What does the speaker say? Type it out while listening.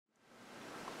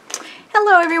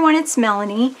Hello everyone, it's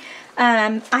Melanie.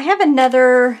 I have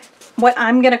another, what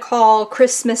I'm going to call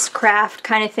Christmas craft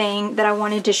kind of thing that I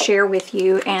wanted to share with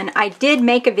you. And I did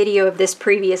make a video of this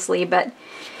previously, but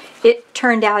it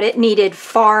turned out it needed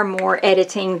far more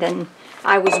editing than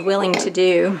I was willing to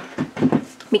do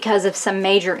because of some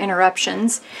major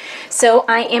interruptions. So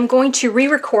I am going to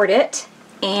re-record it,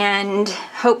 and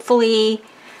hopefully,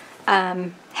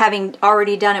 having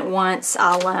already done it once,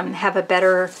 I'll have a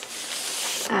better...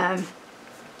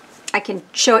 I can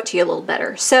show it to you a little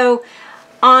better. So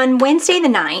on Wednesday the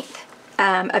 9th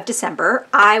of December,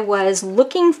 I was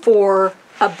looking for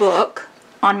a book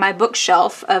on my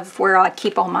bookshelf of where I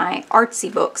keep all my artsy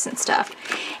books and stuff.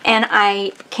 And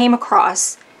I came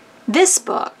across this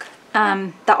book,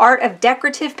 The Art of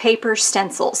Decorative Paper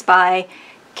Stencils by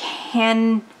Kaneko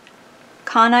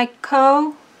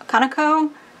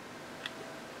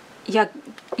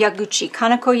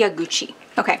Yaguchi.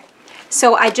 Okay,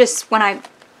 so when I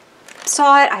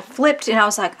saw it, I flipped and I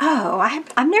was like, oh,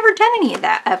 I've never done any of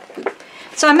that.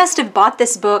 So I must have bought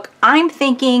this book. I'm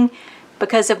thinking,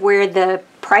 because of where the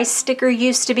price sticker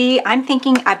used to be, I'm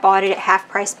thinking I bought it at Half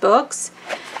Price Books.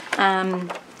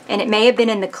 And it may have been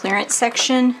in the clearance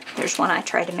section. There's one I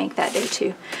tried to make that day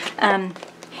too.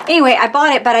 Anyway, I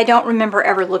bought it, but I don't remember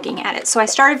ever looking at it. So I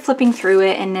started flipping through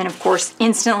it, and then of course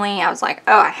instantly I was like,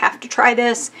 oh, I have to try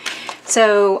this.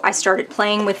 So I started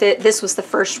playing with it. This was the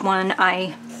first one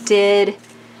I did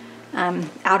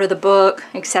out of the book,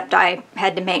 except I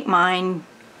had to make mine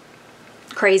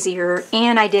crazier,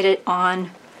 and I did it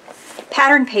on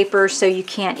pattern paper, so you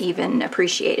can't even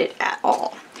appreciate it at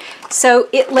all. So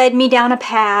it led me down a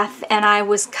path, and I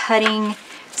was cutting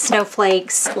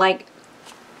snowflakes like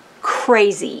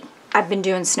crazy. I've been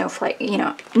doing snowflake, you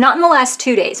know, not in the last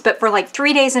 2 days, but for like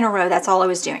 3 days in a row, that's all I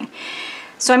was doing.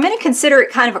 So I'm going to consider it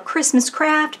kind of a Christmas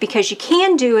craft, because you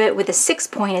can do it with a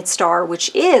 6-pointed star, which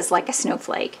is like a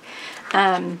snowflake.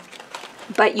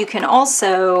 But you can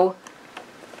also,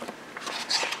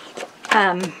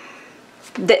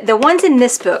 the ones in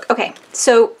this book, okay,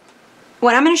 so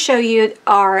what I'm going to show you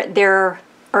are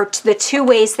the two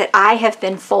ways that I have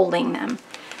been folding them,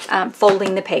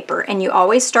 folding the paper. And you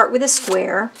always start with a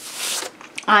square.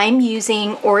 I'm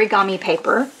using origami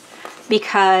paper,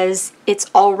 because it's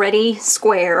already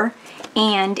square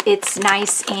and it's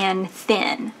nice and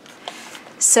thin.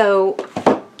 So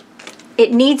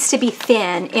it needs to be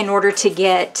thin in order to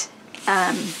get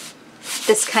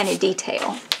this kind of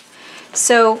detail.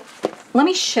 So let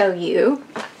me show you.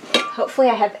 Hopefully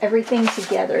I have everything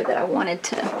together that I wanted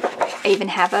to. I even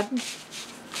have a...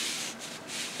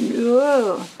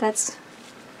 Whoa, is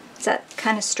that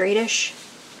kind of straightish?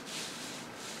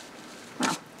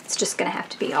 Well, it's just going to have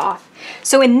to be off.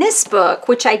 So in this book,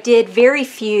 which I did very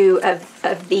few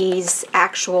of these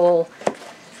actual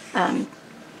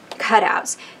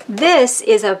cutouts, this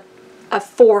is a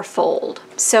 4-fold.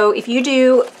 So if you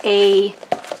do a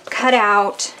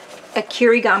cutout, a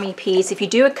Kirigami piece, if you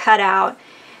do a cutout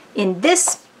in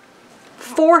this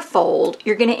 4-fold,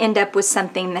 you're going to end up with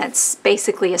something that's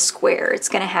basically a square. It's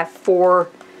going to have four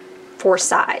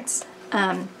sides.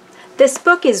 This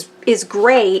book is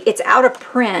great. It's out of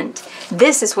print.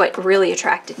 This is what really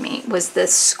attracted me, was the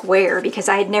square, because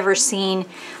I had never seen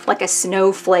like a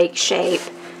snowflake shape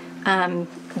done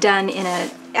in an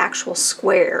actual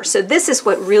square. So this is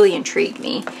what really intrigued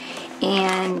me.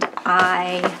 And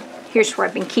here's where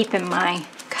I've been keeping my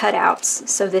cutouts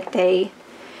so that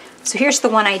so here's the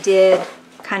one I did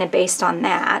kind of based on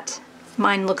that.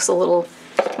 Mine looks a little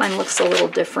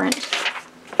different.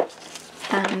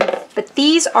 But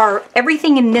these are,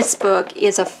 everything in this book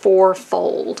is a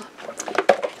 4-fold.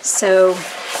 So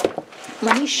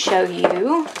let me show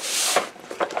you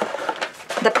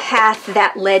the path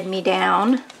that led me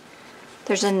down.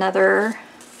 There's another,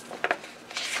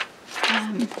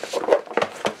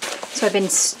 so I've been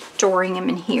storing them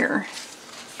in here.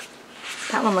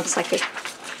 That one looks like a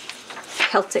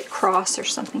Celtic cross or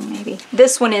something maybe.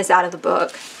 This one is out of the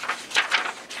book.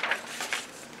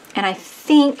 And I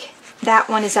think that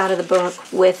one is out of the book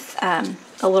with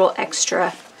a little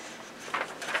extra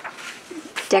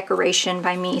decoration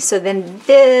by me. So then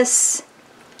this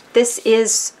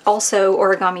is also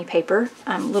origami paper,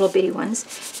 little bitty ones.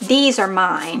 These are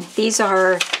mine. These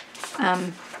are,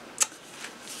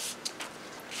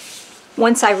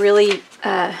 once I really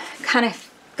kind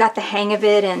of got the hang of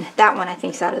it, and that one I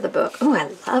think is out of the book. Oh, I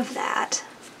love that.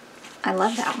 I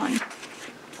love that one.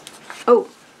 Oh,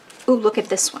 look at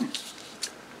this one.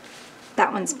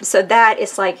 That one's, so that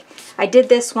is like, I did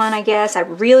this one, I guess. I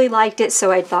really liked it, so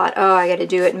I thought, oh, I got to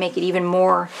do it and make it even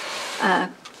more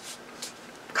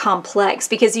complex,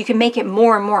 because you can make it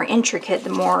more and more intricate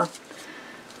the more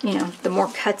you know, the more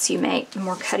cuts you make, the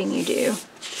more cutting you do.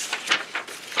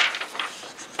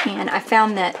 And I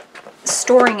found that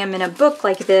storing them in a book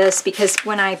like this, because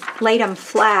when I laid them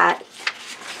flat,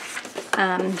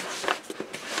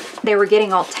 they were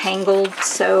getting all tangled,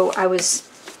 so I was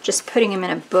just putting them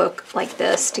in a book like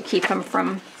this to keep them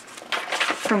from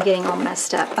getting all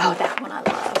messed up. Oh, that one I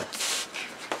love.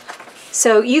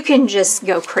 So you can just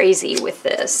go crazy with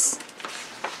this,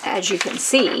 as you can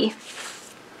see.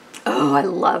 Oh, I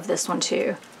love this one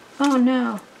too. Oh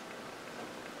no.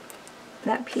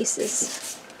 That piece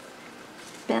is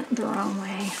bent the wrong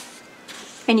way.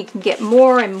 And you can get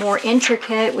more and more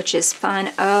intricate, which is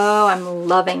fun. Oh, I'm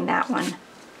loving that one.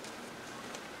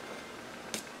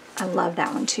 I love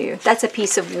that one too. That's a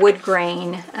piece of wood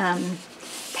grain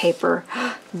paper.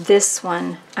 This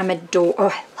one, I'm adore. Oh,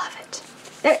 I love it.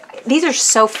 These are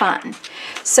so fun.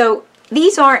 So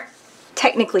these aren't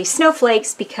technically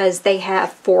snowflakes because they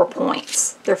have 4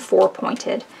 points. They're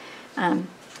 4-pointed. And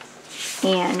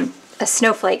a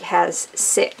snowflake has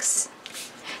 6.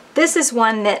 This is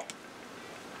one that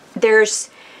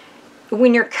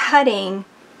when you're cutting,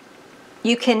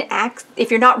 you can act,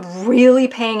 if you're not really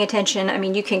paying attention, I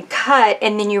mean, you can cut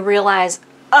and then you realize,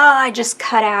 oh, I just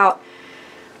cut out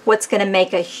what's going to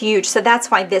make a huge, so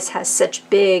that's why this has such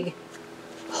big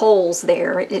holes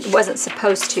there. It wasn't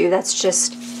supposed to. That's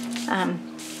just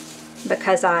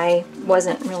because I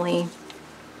wasn't really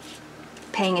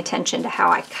paying attention to how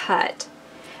I cut.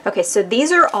 Okay, so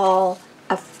these are all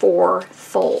a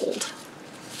 4-fold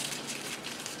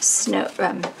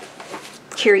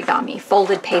Kirigami,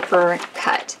 folded paper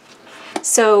cut.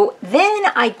 So then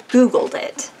I Googled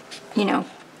it, you know,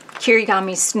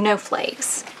 Kirigami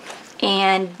snowflakes.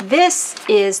 And this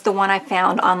is the one I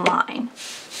found online.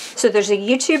 So there's a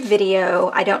YouTube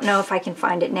video, I don't know if I can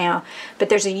find it now, but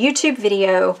there's a YouTube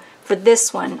video for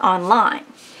this one online.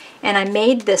 And I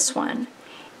made this one.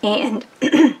 And,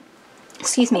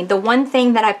 excuse me, the one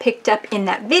thing that I picked up in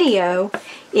that video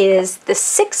is the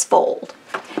 6-fold.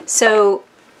 So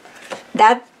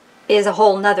that is a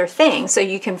whole nother thing. So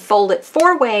you can fold it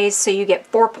 4 ways, so you get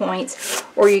 4 points,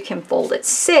 or you can fold it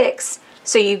 6,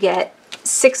 so you get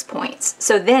 6 points.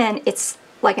 So then it's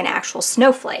like an actual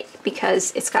snowflake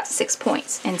because it's got 6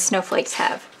 points, and snowflakes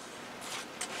have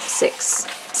six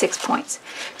points.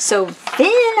 So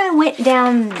then I went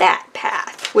down that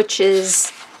path, which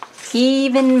is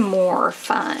even more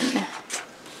fun.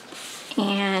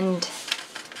 And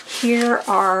here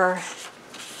are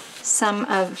some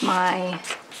of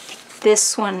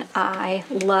this one I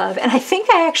love, and I think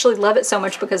I actually love it so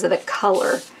much because of the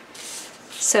color.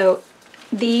 So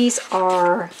these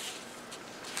are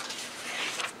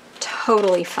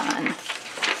totally fun.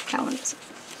 That one's,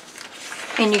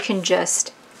 and you can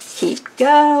just keep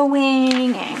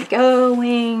going and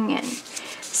going. And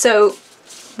so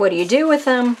what do you do with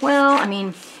them? Well, I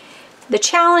mean, the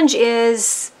challenge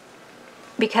is,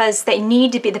 because they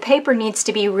need to be, the paper needs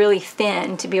to be really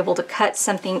thin to be able to cut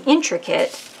something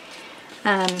intricate.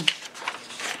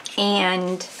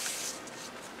 And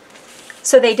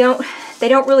so they don't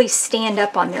really stand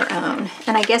up on their own.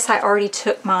 And I guess I already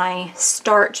took my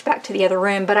starch back to the other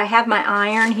room, but I have my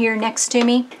iron here next to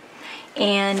me,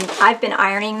 and I've been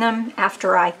ironing them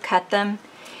after I cut them.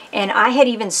 And I had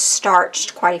even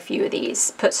starched quite a few of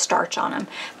these, put starch on them,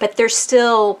 but they're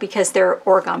still, because they're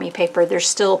origami paper, they're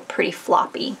still pretty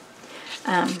floppy.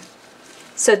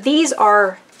 So these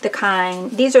are the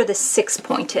kind, these are the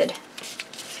 6-pointed.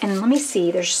 And let me see,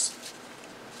 there's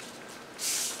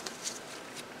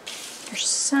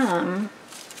some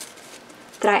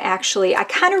that I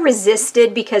kind of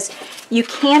resisted, because you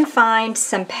can find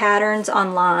some patterns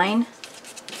online.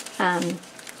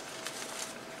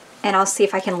 And I'll see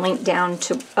if I can link down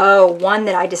to, one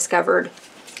that I discovered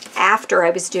after I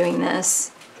was doing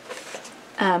this,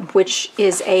 which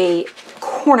is a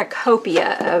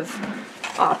cornucopia of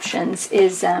options,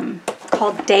 is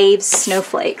called Dave's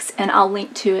Snowflakes, and I'll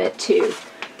link to it too.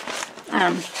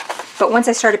 But once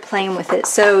I started playing with it,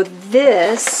 so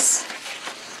this,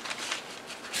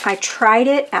 I tried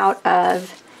it out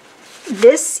of,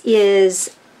 this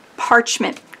is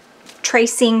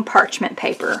tracing parchment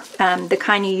paper, the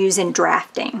kind you use in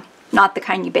drafting, not the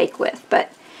kind you bake with,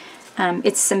 but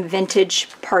it's some vintage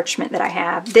parchment that I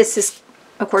have. This is,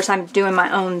 of course, I'm doing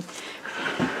my own,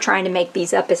 trying to make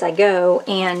these up as I go,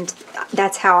 and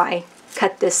that's how I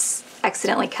cut this,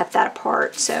 accidentally cut that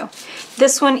apart. So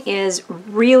this one is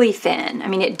really thin. I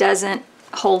mean, it doesn't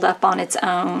hold up on its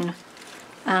own.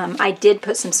 I did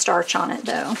put some starch on it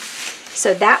though.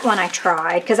 So that one I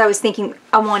tried, because I was thinking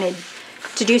I wanted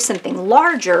to do something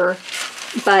larger,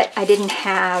 but I didn't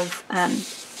have, I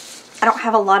don't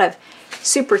have a lot of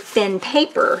super thin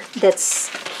paper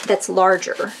that's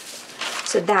larger.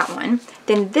 So that one.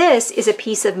 Then this is a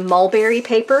piece of mulberry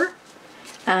paper,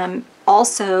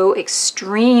 also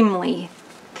extremely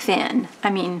thin. I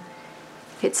mean,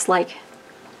 it's like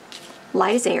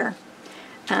light as air.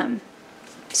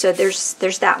 So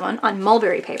there's that one on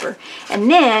mulberry paper.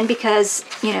 And then, because,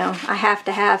 you know, I have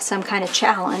to have some kind of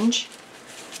challenge,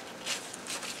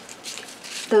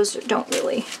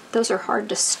 those are hard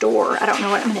to store. I don't know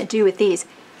what I'm going to do with these.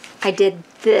 I did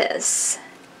this.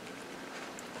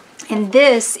 And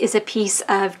this is a piece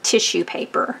of tissue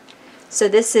paper. So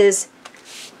this is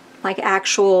like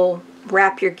actual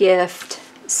wrap your gift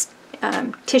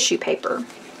tissue paper.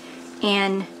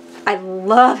 And I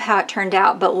love how it turned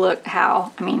out, but look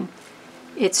how, I mean,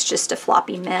 it's just a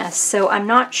floppy mess. So I'm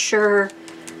not sure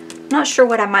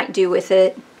what I might do with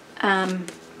it. But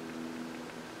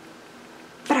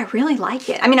I really like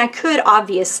it. I mean, I could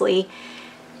obviously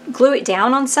glue it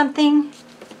down on something,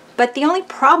 but the only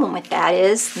problem with that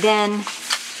is then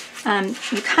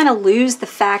you kind of lose the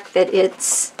fact that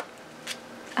it's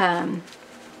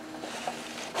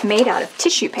made out of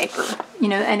tissue paper, you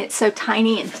know, and it's so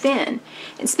tiny and thin.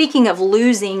 And speaking of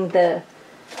losing I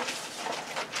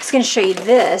was going to show you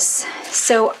this.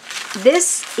 So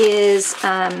this is,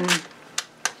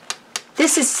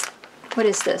 what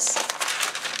is this?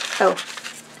 Oh,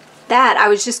 that, I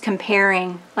was just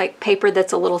comparing like paper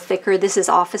that's a little thicker. This is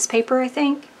office paper, I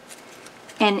think.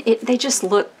 And they just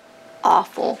look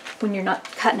awful when you're not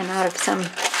cutting them out of some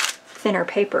thinner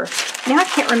paper. Now I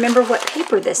can't remember what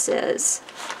paper this is,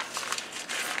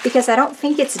 because I don't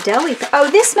think it's deli. Oh,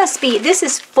 this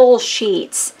is full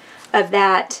sheets of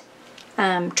that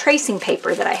tracing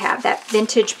paper that I have, that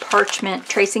vintage parchment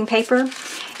tracing paper.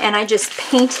 And I just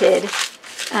painted,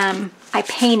 I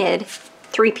painted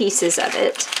 3 pieces of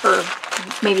it, or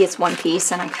maybe it's 1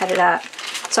 piece and I cut it up.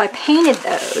 So I painted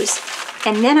those,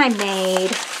 and then I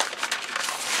made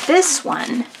this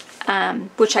one,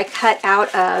 which I cut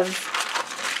out of,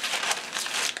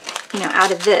 you know,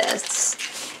 out of this.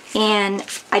 And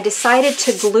I decided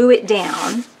to glue it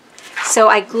down. So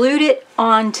I glued it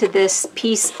onto this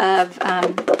piece of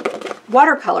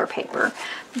watercolor paper.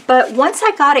 But once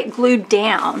I got it glued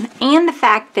down, and the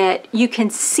fact that you can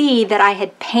see that I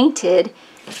had painted,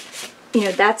 you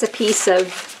know, that's a piece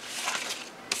of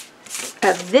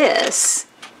this.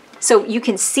 So you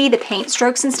can see the paint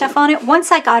strokes and stuff on it.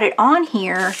 Once I got it on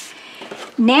here,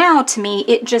 now to me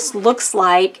it just looks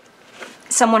like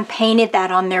someone painted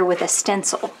that on there with a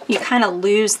stencil. You kind of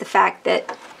lose the fact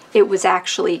that it was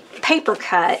actually paper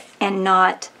cut and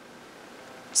not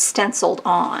stenciled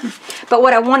on. But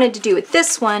what I wanted to do with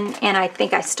this one, and I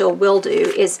think I still will do,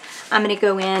 is I'm going to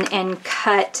go in and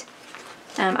cut,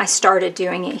 I started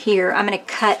doing it here, I'm going to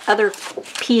cut other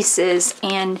pieces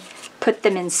and put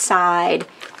them inside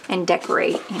and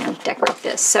decorate, you know, decorate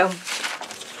this. So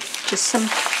just some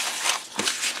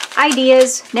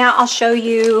ideas. Now I'll show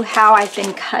you how I've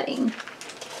been cutting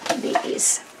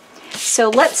these. So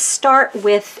let's start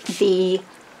with the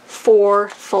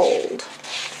 4-fold.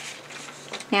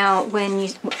 Now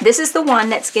this is the one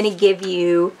that's going to give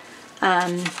you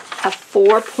a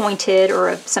 4-pointed,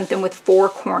 or something with 4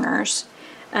 corners.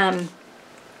 I'm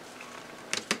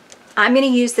going to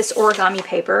use this origami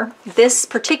paper. This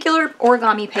particular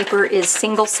origami paper is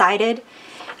single-sided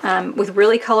with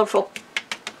really colorful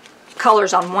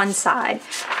colors on one side,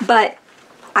 but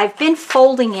I've been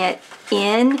folding it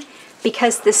in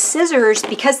because the scissors,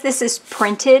 because this is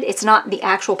printed, it's not the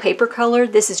actual paper color,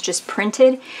 this is just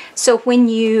printed. So when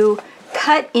you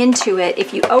cut into it,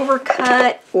 if you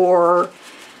overcut or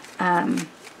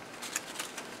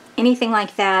anything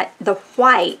like that, the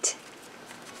white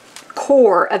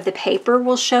core of the paper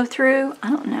will show through. I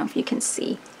don't know if you can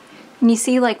see. Can you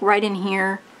see, like right in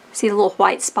here, see the little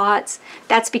white spots?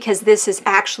 That's because this is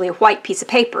actually a white piece of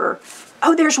paper.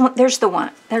 Oh, there's one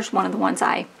of the ones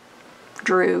I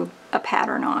drew a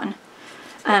pattern on.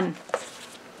 And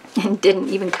didn't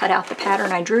even cut out the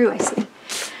pattern I drew, I see.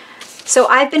 So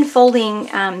I've been folding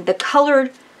the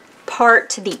colored part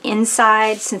to the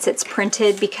inside since it's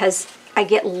printed, because I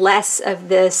get less of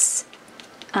this,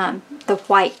 the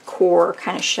white core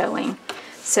kind of showing.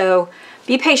 So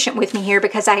be patient with me here,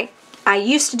 because I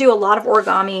used to do a lot of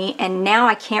origami, and now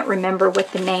I can't remember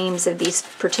what the names of these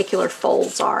particular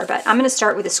folds are. But I'm going to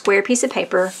start with a square piece of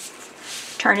paper,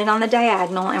 turn it on the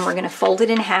diagonal, and we're going to fold it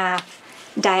in half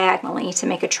diagonally to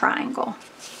make a triangle.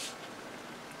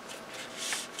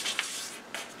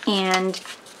 And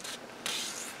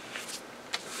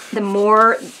the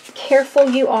more careful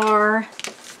you are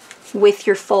with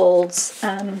your folds,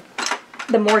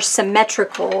 the more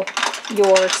symmetrical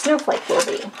your snowflake will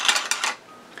be.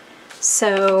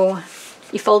 So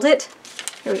you fold it.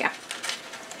 Here we go.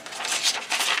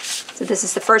 So this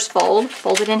is the first fold.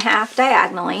 Fold it in half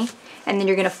diagonally, and then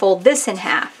you're going to fold this in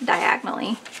half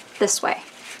diagonally this way.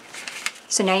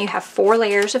 So now you have 4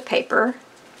 layers of paper.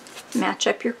 Match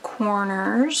up your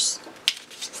corners.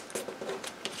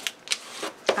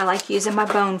 I like using my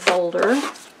bone folder.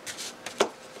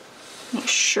 Make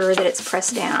sure that it's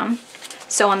pressed down.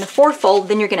 So on the 4th fold,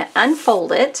 then you're going to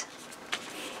unfold it,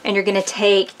 and you're going to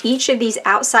take each of these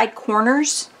outside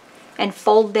corners and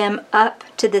fold them up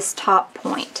to this top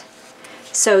point.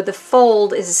 So the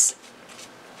fold is,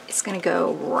 it's going to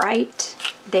go right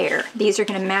there. These are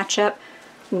going to match up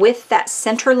with that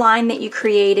center line that you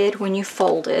created when you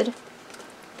folded.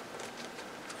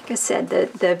 Like I said,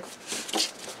 the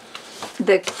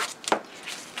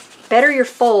better your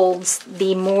folds,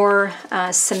 the more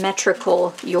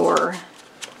symmetrical your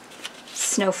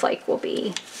snowflake will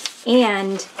be.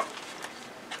 And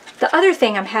the other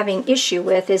thing I'm having issue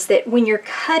with is that when you're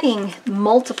cutting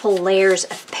multiple layers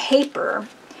of paper,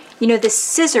 you know, the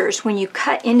scissors, when you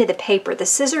cut into the paper, the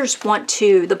scissors want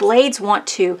to, the blades want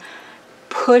to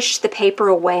push the paper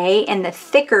away, and the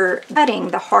thicker cutting,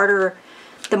 the harder,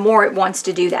 the more it wants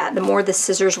to do that, the more the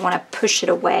scissors want to push it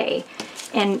away.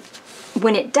 And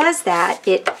when it does that,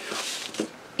 it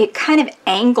kind of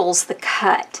angles the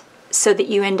cut so that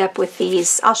you end up with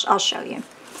these. I'll show you.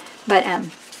 But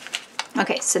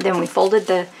okay, so then we folded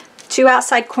the 2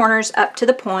 outside corners up to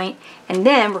the point, and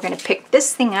then we're going to pick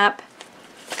this thing up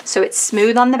so it's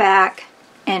smooth on the back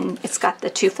and it's got the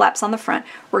 2 flaps on the front.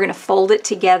 We're going to fold it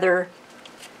together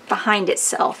behind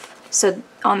itself. So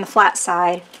on the flat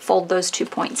side, fold those 2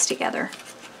 points together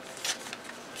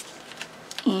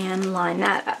and line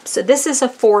that up. So this is a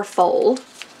 4 fold,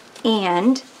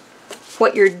 and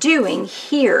what you're doing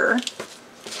here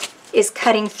is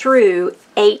cutting through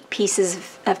 8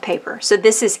 pieces of paper. So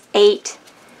this is 8,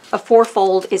 a 4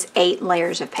 fold is 8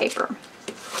 layers of paper.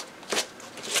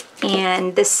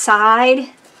 And the side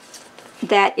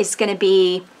that is going to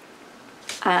be,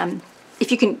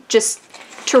 if you can just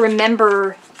to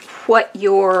remember what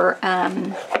your,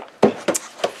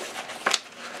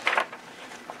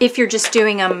 if you're just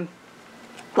doing them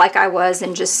like I was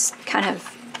and just kind of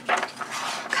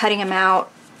cutting them out,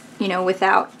 you know,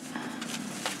 without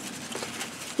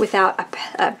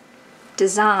a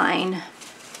design.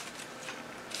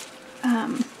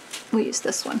 We'll use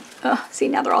this one. Oh, see,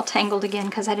 now they're all tangled again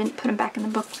because I didn't put them back in the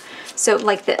book. So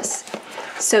like this.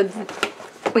 So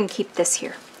we can keep this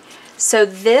here. So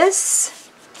this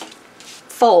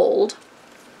fold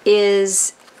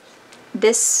is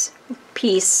this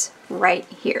piece right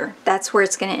here. That's where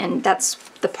it's going to end. That's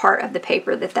the part of the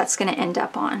paper that's going to end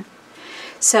up on.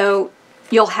 So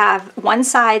you'll have one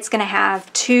side's going to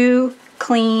have 2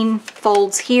 clean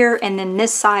folds here, and then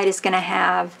this side is going to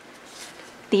have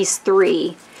these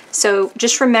 3. So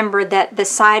just remember that the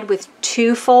side with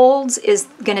 2 folds is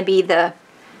going to be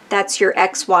that's your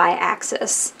XY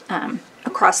axis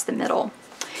across the middle.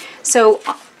 So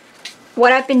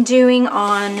what I've been doing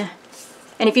on,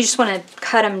 and if you just want to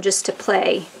cut them just to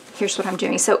play, here's what I'm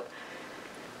doing. So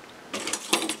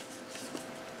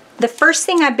the first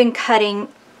thing I've been cutting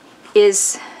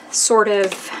is sort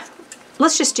of,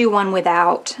 let's just do one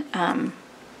without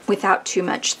too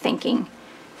much thinking.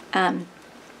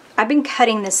 I've been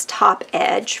cutting this top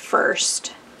edge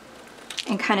first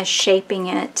and kind of shaping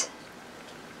it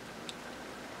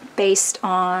based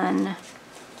on,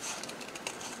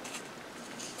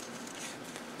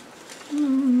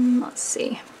 let's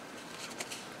see.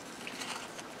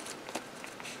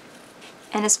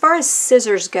 And as far as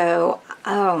scissors go,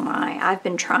 oh my, I've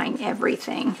been trying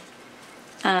everything.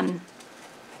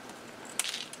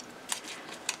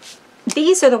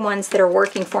 These are the ones that are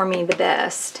working for me the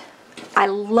best. I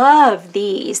love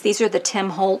these. These are the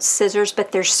Tim Holtz scissors,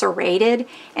 but they're serrated,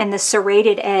 and the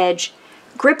serrated edge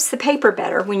grips the paper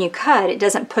better. When you cut, it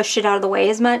doesn't push it out of the way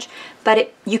as much,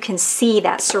 but you can see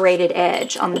that serrated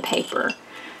edge on the paper.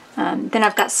 Then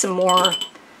I've got some more.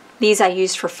 These I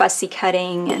use for fussy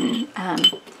cutting, and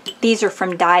these are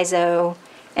from Daiso,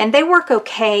 and they work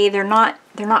okay. They're not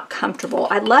comfortable.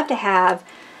 I'd love to have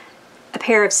a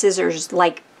pair of scissors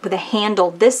like with a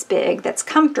handle this big that's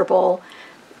comfortable,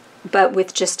 but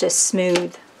with just a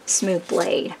smooth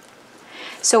blade.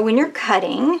 So when you're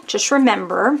cutting, just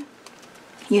remember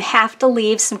you have to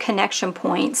leave some connection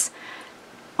points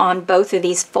on both of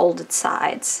these folded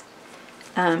sides.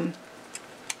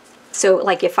 So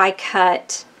like if I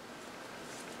cut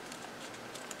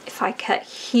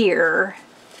here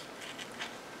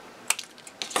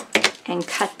and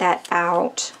cut that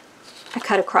out, I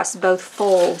cut across both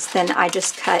folds, then I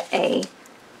just cut a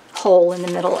hole in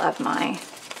the middle of my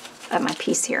of my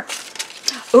piece here.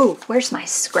 Oh, where's my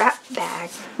scrap bag?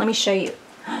 Let me show you.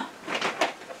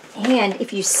 And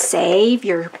if you save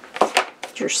your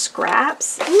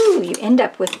scraps, ooh, you end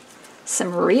up with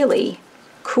some really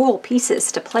cool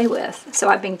pieces to play with. So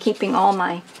I've been keeping all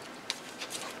my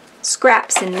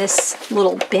scraps in this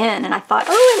little bin, and I thought,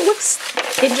 oh,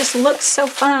 it just looks so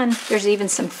fun. There's even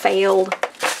some failed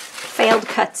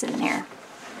cuts in there.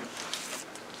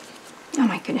 Oh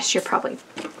my goodness, you're probably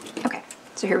okay.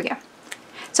 So here we go.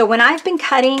 So when I've been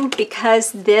cutting,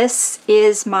 because this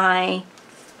is my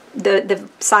the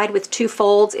side with 2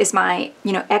 folds is my,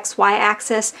 you know, XY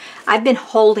axis, I've been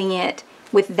holding it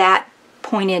with that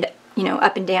pointed, you know,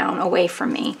 up and down away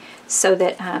from me, so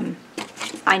that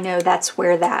I know that's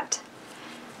where that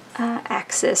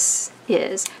axis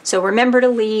is. So remember to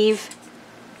leave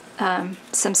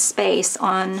some space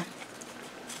on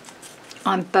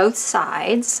both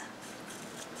sides.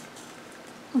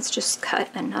 Let's just cut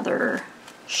another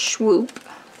swoop.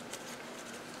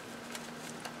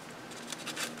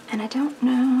 And I don't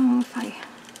know if I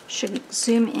should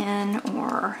zoom in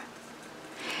or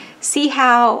see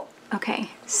how, okay,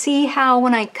 see how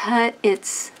when I cut the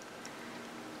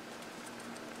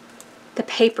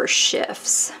paper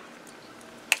shifts.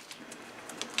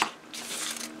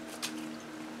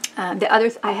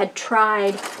 I had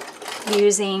tried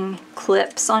using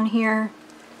clips on here,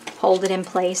 hold it in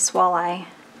place while I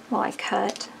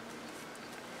cut.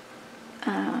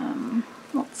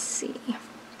 Let's see.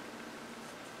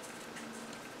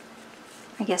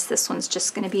 I guess this one's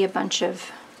just going to be a bunch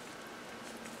of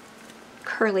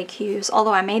curly cues,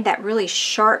 although I made that really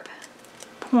sharp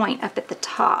point up at the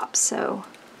top, so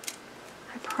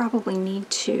I probably need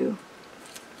to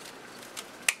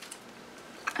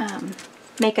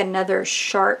make another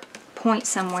sharp point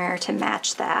somewhere to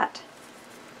match that,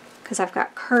 because I've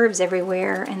got curves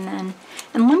everywhere. And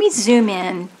let me zoom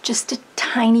in just a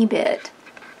tiny bit.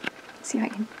 See if I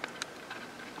can.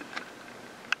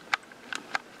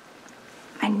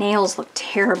 My nails look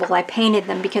terrible. I painted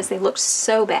them because they looked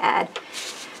so bad.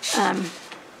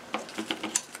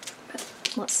 But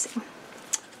let's see.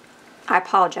 I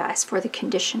apologize for the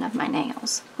condition of my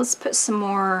nails. Let's put some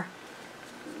more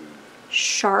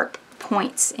sharp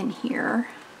points in here.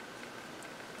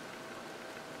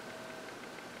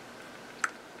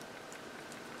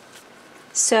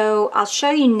 So I'll show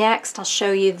you next, I'll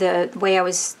show you the way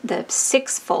the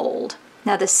 6-fold.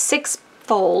 Now the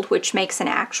 6-fold, which makes an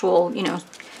actual, you know,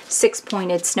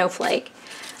 6-pointed snowflake.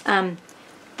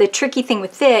 The tricky thing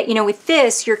with it, you know, with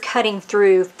this, you're cutting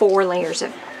through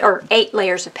 8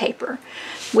 layers of paper.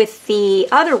 With the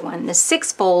other one, the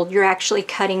 6-fold, you're actually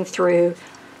cutting through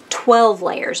 12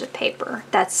 layers of paper.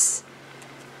 That's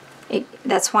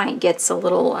why it gets a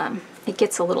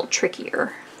little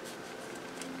trickier.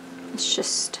 It's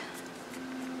just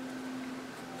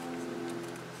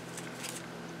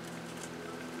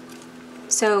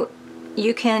so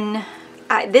you can.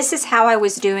 This is how I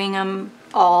was doing them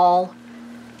all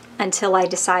until I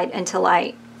decided.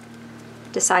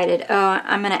 Oh,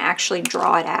 I'm going to actually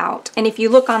draw it out. And if you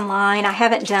look online, I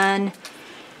haven't done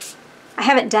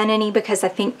any because I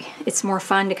think it's more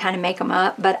fun to kind of make them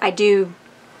up. But I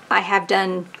have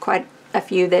done quite a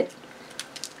few that,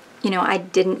 you know, I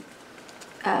didn't.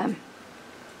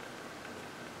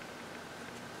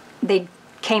 They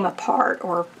came apart,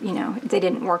 or, you know, they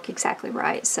didn't work exactly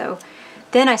right. So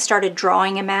then I started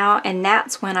drawing them out, and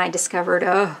that's when I discovered,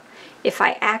 oh, if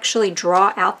I actually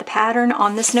draw out the pattern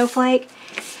on the snowflake,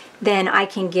 then I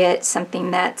can get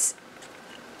something that's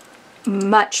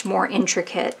much more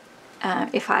intricate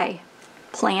if I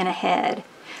plan ahead.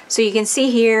 So you can see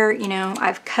here, you know,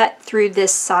 I've cut through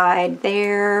this side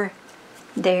there,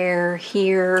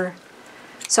 here.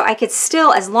 So I could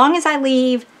still, as long as I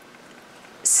leave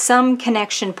some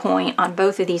connection point on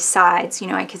both of these sides, you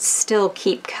know, I could still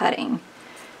keep cutting.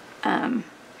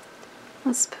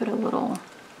 Let's put a little.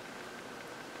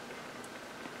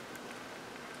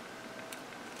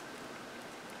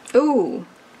 Ooh,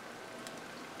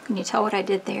 can you tell what I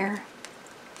did there?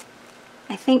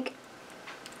 I think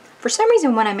for some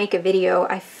reason when I make a video,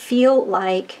 I feel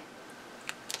like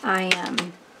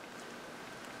I'm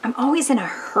always in a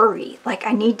hurry. Like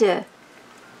I need to,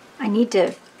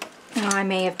 oh, I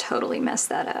may have totally messed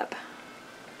that up.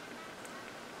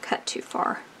 Cut too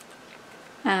far.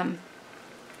 I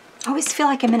always feel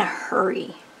like I'm in a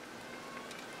hurry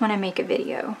when I make a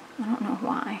video. I don't know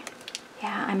why.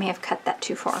 Yeah, I may have cut that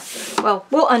too far. Well,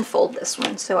 we'll unfold this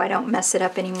one so I don't mess it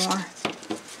up anymore.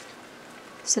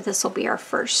 So this will be our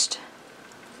first.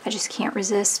 I just can't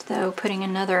resist, though, putting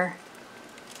another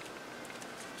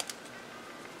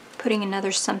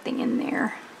something in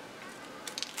there.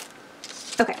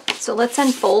 Okay, so let's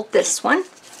unfold this one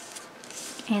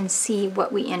and see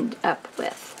what we end up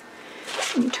with.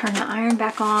 Let me turn the iron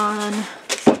back on.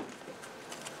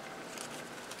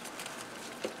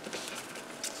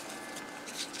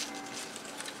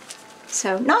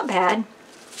 So not bad.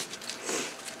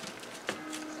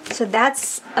 So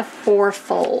that's a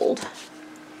 4-fold.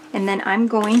 And then I'm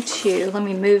going to, let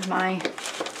me move my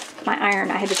iron.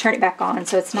 I had to turn it back on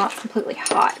so it's not completely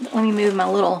hot. But let me move my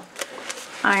little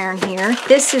iron here.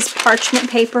 This is parchment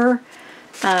paper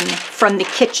from the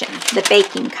kitchen, the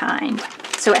baking kind.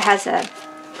 So it has a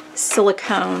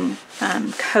silicone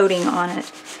coating on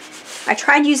it. I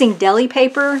tried using deli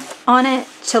paper on it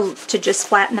to just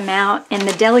flatten them out, and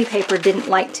the deli paper didn't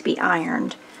like to be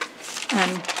ironed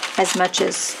as much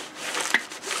as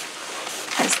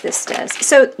this does.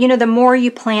 So, you know, the more you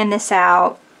plan this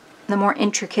out, the more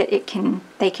intricate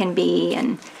they can be.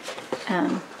 And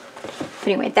but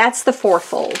anyway, that's the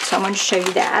 4-fold. So I'm going to show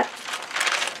you that.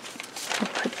 I'll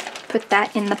put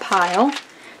that in the pile.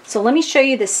 So let me show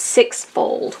you the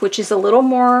 6-fold, which is a little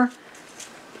more,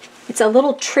 it's a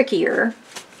little trickier,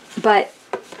 but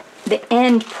the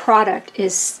end product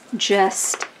is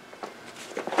just,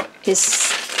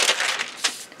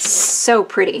 so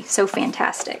pretty, so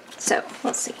fantastic. So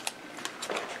let's see.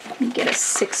 Let me get a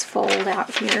 6-fold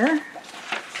out here.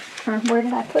 Or where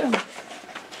did I put them?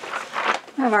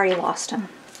 I've already lost them.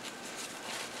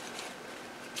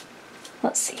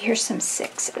 Let's see, here's some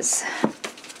 6s.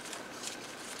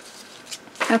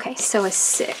 Okay, so a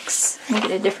 6. Let me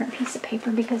get a different piece of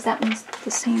paper because that one's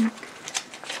the same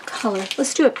color.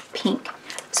 Let's do a pink.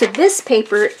 So this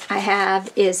paper I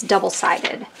have is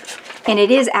double-sided, and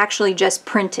it is actually just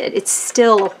printed. It's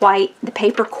still a white. The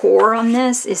paper core on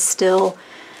this is still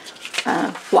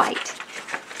white.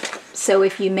 So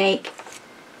if you make,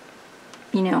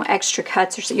 you know, extra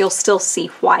cuts or so, you'll still see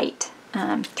white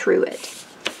through it.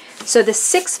 So the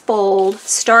 6-fold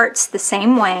starts the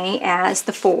same way as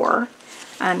the 4.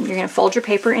 You're going to fold your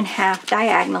paper in half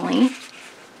diagonally,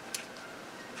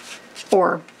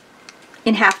 or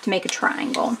in half to make a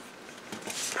triangle.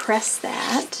 Press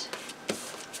that.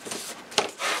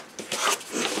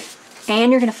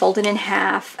 And you're going to fold it in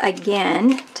half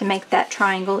again to make that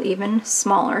triangle even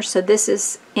smaller. So this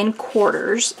is in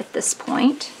quarters at this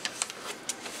point.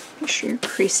 Make sure your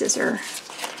creases are...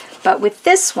 But with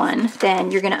this one,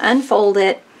 then you're going to unfold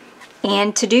it,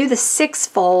 and to do the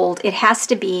 6-fold, it has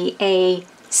to be a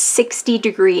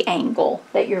 60-degree angle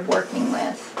that you're working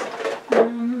with.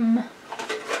 I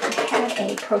had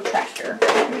a protractor.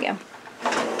 There we go.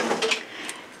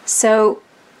 So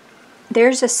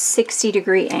there's a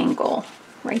 60-degree angle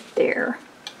right there.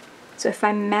 So if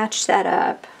I match that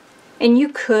up, and you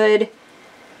could,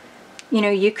 you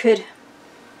know, you could,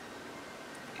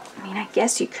 I mean, I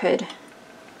guess you could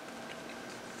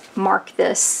mark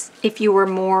this if you were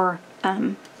more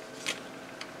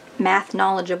math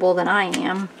knowledgeable than I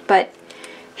am, but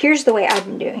here's the way I've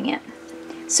been doing it.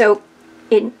 So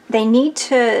they need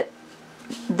to,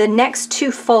 the next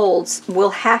 2 folds will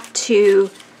have to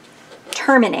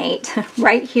terminate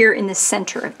right here in the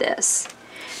center of this.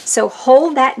 So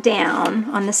hold that down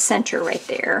on the center right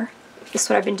there. That's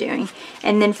what I've been doing.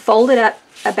 And then fold it up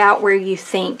about where you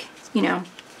think, you know,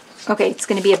 okay, it's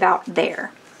going to be about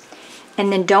there.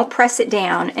 And then don't press it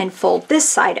down, and fold this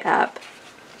side up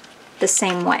the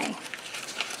same way.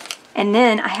 And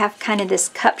then I have kind of this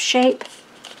cup shape,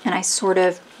 and I sort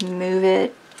of move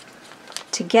it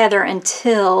together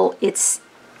until it's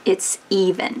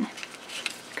even.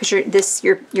 Because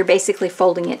you're basically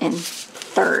folding it in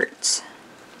thirds.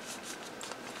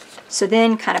 So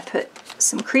then kind of put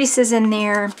some creases in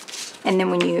there, and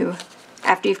then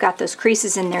after you've got those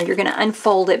creases in there, you're going to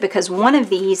unfold it, because one of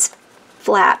these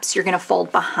flaps you're going to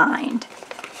fold behind.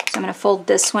 So I'm going to fold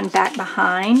this one back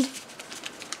behind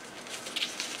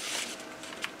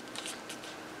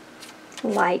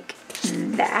like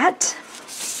that,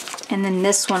 and then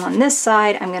this one on this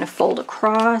side I'm going to fold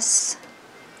across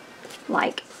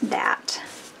like that.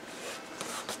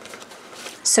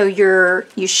 So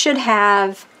you should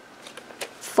have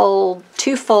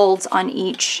 2 folds on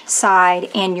each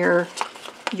side, and your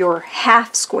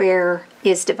half square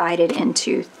is divided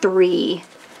into 3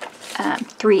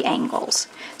 angles.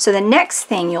 So the next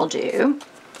thing you'll do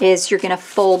is you're going to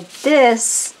fold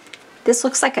this. This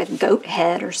looks like a goat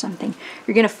head or something.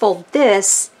 You're going to fold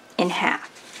this in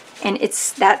half, and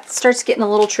that starts getting a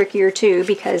little trickier too,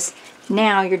 because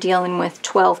now you're dealing with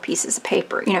 12 pieces of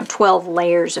paper. You know, 12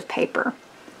 layers of paper.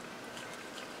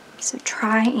 So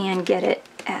try and get it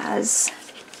as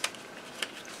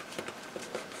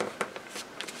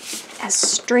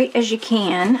straight as you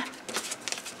can.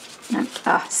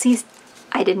 See,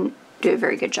 I didn't do a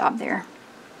very good job there.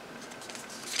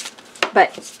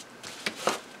 But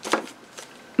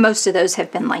most of those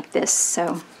have been like this,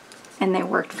 so, and they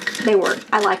work.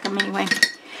 I like them anyway.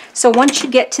 So once you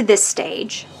get to this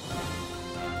stage,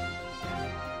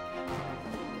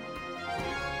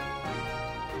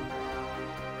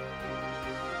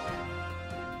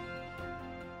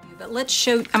 but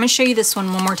I'm going to show you this one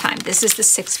more time. This is the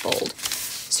 6-fold.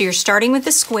 So you're starting with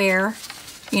the square,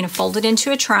 you're going to fold it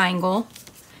into a triangle,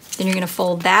 then you're going to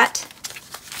fold that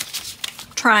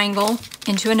triangle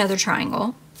into another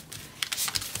triangle,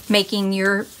 making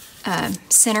your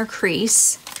center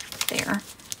crease there.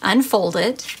 Unfold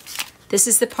it. This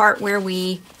is the part where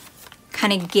we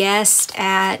kind of guessed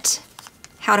at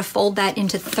how to fold that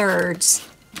into thirds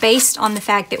based on the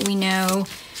fact that we know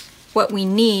what we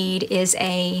need is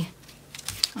I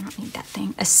don't need that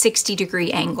thing, a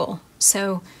 60-degree angle.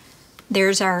 So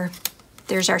there's our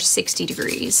 60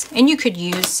 degrees. And you could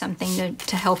use something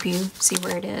to help you see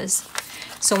where it is.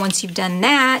 So once you've done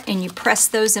that and you press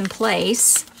those in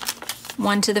place,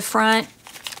 one to the front,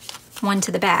 one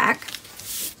to the back,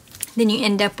 then you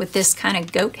end up with this kind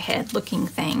of goat head looking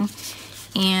thing.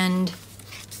 And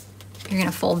you're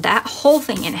gonna fold that whole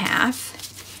thing in half.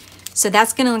 So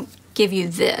that's gonna give you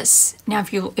this. Now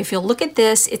if you'll look at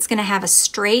this, it's gonna have a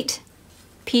straight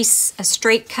piece, a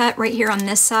straight cut right here on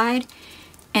this side,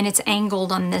 and it's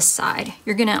angled on this side.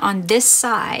 You're gonna, on this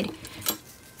side,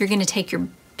 you're gonna take your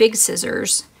big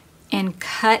scissors and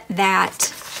cut that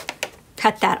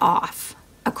off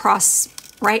across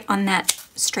right on that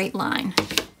straight line.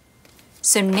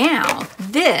 So now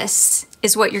this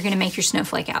is what you're gonna make your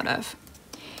snowflake out of.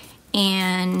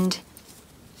 And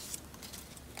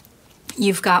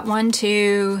you've got 1,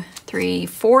 2, 3,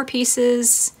 4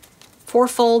 pieces, 4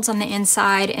 folds on the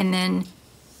inside, and then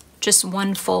just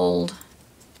 1 fold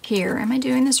here. Am I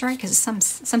doing this right? Because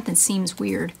something seems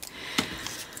weird.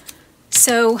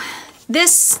 So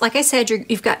this, like I said,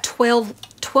 you've got 12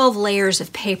 layers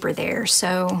of paper there.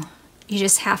 So you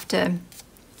just have to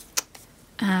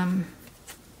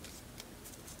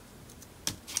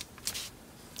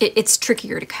it's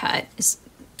trickier to cut, is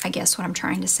I guess what I'm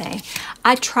trying to say.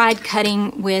 I tried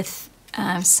cutting with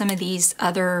some of these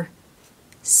other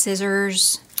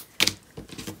scissors,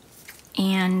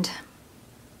 and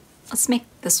let's make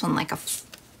this one like a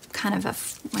kind of a,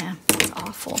 well, it's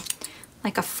awful,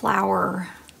 like a flower-ish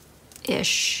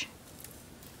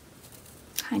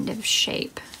kind of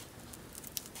shape.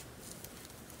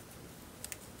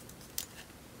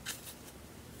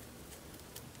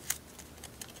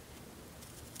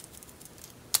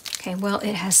 Okay, well,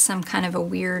 it has some kind of a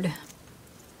weird,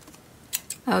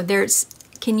 oh,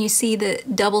 can you see the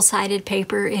double-sided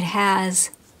paper? It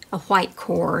has a white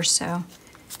core, so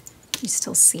you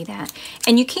still see that.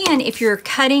 And you can, if you're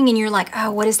cutting and you're like,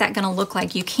 oh, what is that gonna look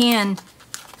like? You can,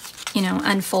 you know,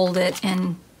 unfold it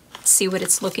and see what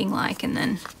it's looking like, and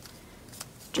then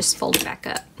just fold it back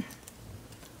up.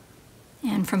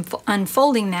 And from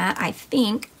unfolding that, I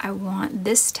think I want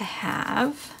this to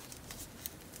have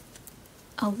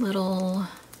a little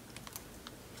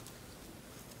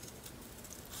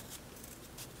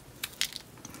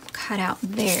cut out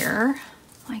there,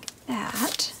 like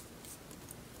that.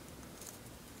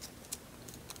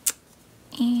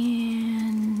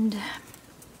 And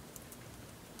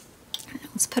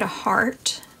let's put a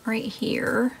heart right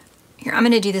here. Here, I'm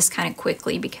gonna do this kind of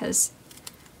quickly because,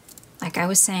 like I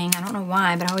was saying, I don't know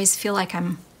why, but I always feel like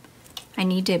I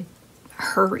need to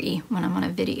hurry when I'm on a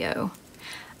video.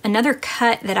 Another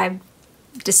cut that I've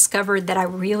discovered that I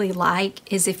really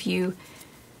like is if you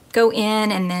go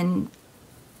in and then,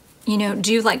 you know,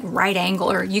 do like right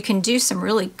angle, or you can do some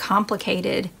really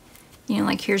complicated, you know,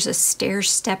 like here's a stair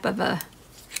step of a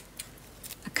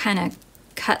kind of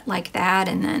cut like that,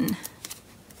 and then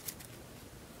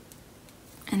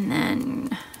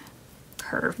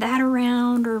curve that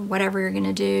around or whatever you're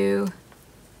gonna do,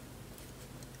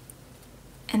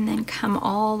 and then come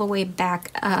all the way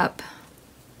back up.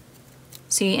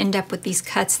 So you end up with these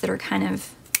cuts that are kind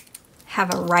of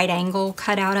have a right angle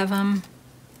cut out of them.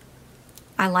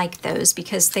 I like those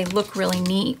because they look really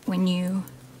neat when you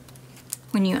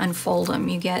unfold them.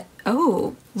 You get,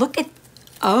 oh, look at,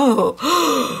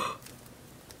 oh.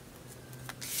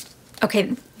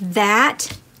 Okay,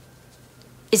 that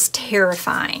is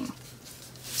terrifying.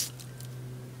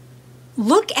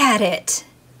 Look at it.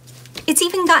 It's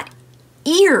even got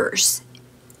ears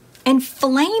and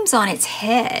flames on its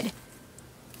head.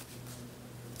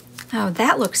 Oh,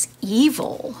 that looks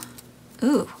evil.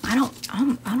 Ooh, I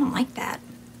don't like that.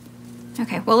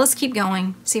 Okay, well, let's keep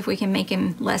going. See if we can make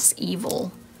him less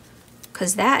evil,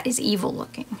 because that is evil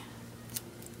looking.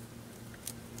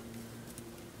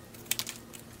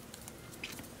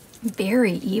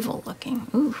 Very evil looking.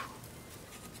 Ooh.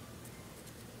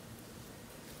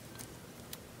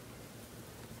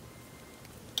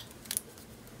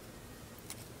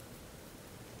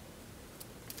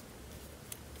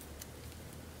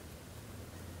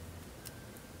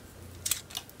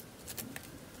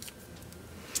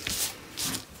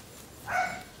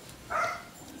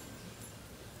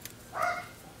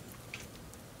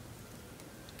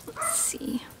 Let's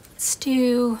see. Let's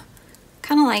do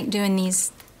kind of like doing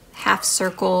these half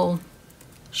circle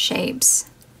shapes,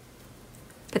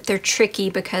 but they're tricky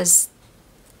because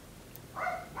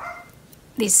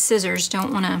these scissors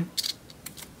don't want to,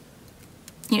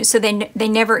 you know, so they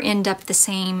never end up the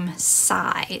same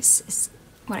size is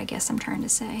what I guess I'm trying to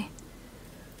say.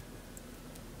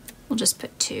 We'll just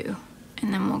put 2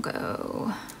 and then we'll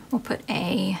put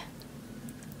a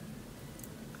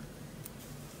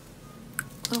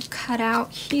little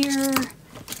cutout here.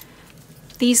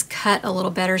 These cut a little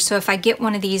better, so if I get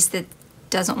one of these that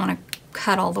doesn't want to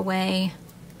cut all the way,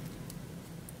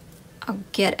 I'll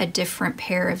get a different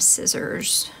pair of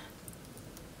scissors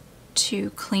to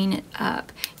clean it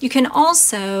up. You can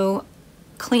also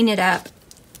clean it up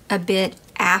a bit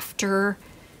after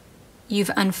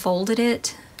you've unfolded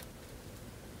it.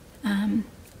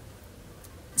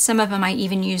 Some of them I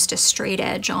even used a straight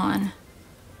edge on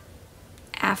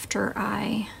after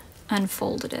I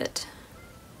unfolded it.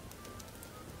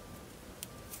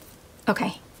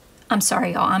 Okay, I'm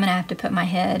sorry y'all, I'm gonna have to put my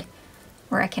head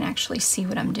where I can actually see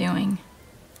what I'm doing.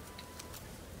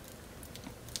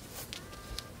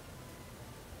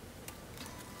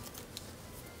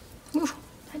 Ooh,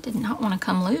 that did not want to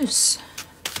come loose.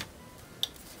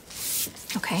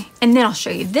 Okay, and then I'll show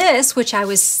you this, which I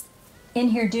was in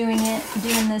here doing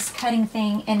this cutting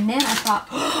thing, and then I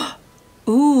thought,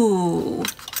 ooh,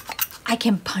 I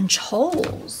can punch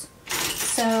holes.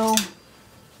 So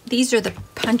these are the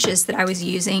punches that I was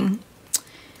using.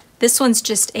 This one's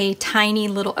just a tiny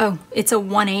little, oh, it's a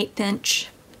 1/8 inch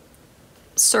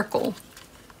circle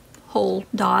hole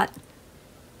dot.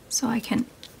 So I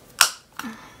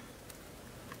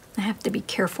have to be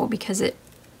careful because it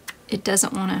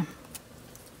doesn't want to,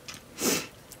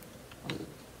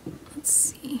 let's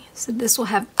see. So this will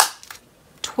have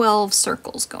 12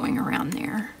 circles going around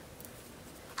there.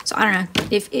 So I don't know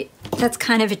if that's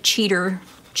kind of a cheater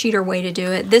way to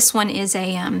do it. This one is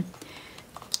a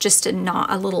just a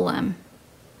little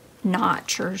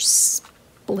notch or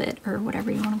split or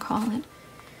whatever you want to call it.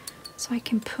 So I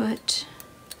can put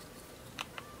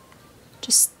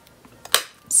just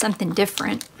something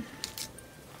different.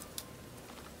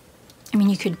 I mean,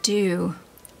 you could do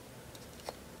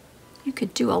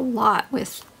a lot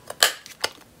with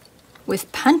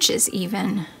punches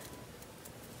even,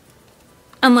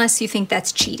 unless you think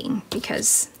that's cheating,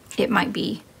 because it might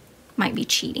be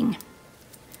cheating.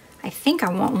 I think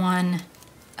I want one.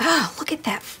 Oh, look at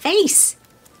that face.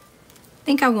 I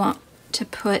think I want to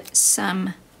put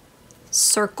some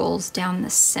circles down the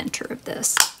center of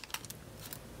this.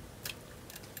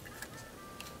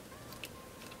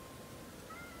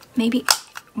 Maybe it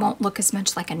won't look as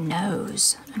much like a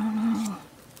nose. I don't know.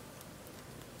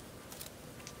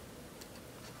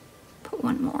 Put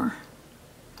one more.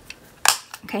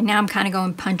 Okay, now I'm kind of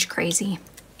going punch crazy.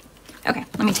 Okay,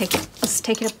 let me take it. Let's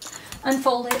take it up,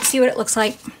 unfold it, see what it looks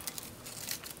like.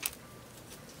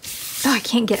 Oh, I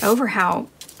can't get over how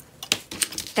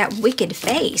that wicked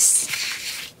face.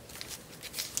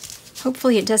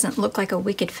 Hopefully it doesn't look like a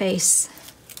wicked face.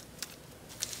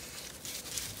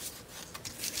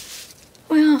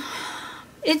 Well,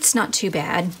 it's not too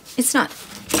bad. It's not,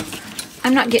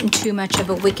 I'm not getting too much of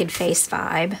a wicked face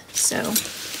vibe, so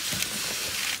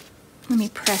let me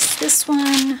press this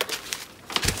one.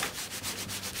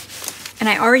 And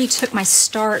I already took my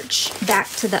starch back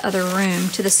to the other room,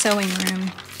 to the sewing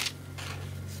room.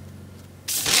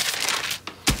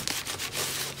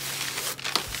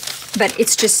 But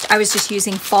it's just, I was just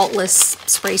using faultless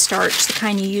spray starch, the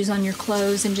kind you use on your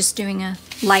clothes, and just doing a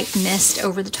light mist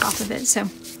over the top of it. So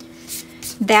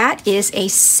that is a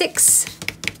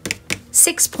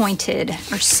six-pointed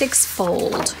or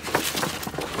six-fold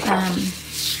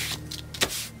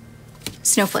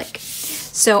snowflake.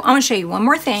 So I'm going to show you one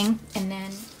more thing, and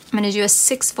then I'm going to do a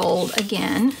six-fold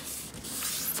again.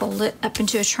 Fold it up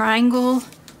into a triangle,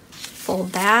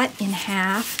 fold that in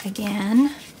half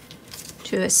again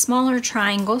to a smaller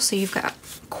triangle, so you've got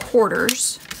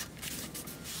quarters.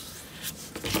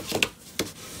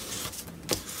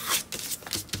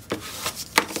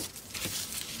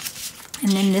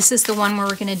 And then this is the one where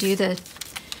we're going to do the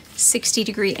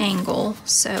 60-degree angle.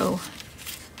 So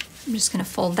I'm just going to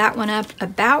fold that one up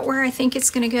about where I think it's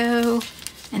going to go,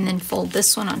 and then fold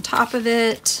this one on top of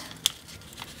it.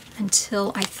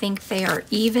 until I think they are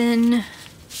even,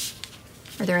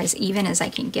 or they're as even as I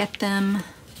can get them.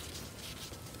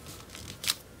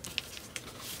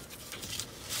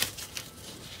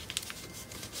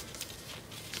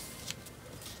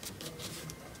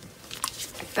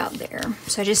 About there.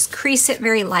 So I just crease it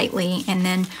very lightly, and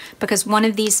then because one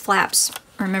of these flaps,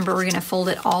 remember, we're going to fold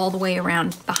it all the way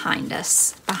around behind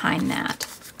us, behind that.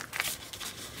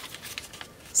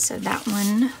 So that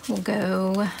one will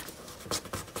go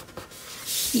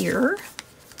here,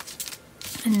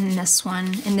 and then this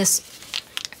one, and this,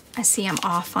 I see I'm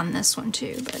off on this one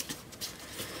too, but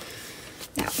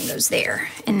that one goes there.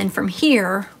 And then from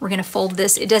here, we're going to fold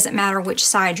this. It doesn't matter which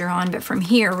side you're on, but from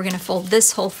here, we're going to fold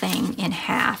this whole thing in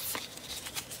half.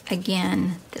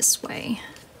 Again, this way.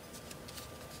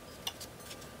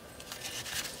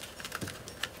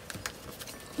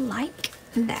 Like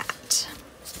that.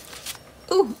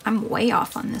 Ooh, I'm way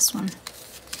off on this one.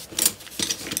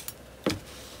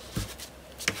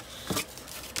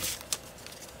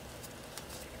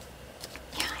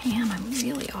 Yeah, I am. I'm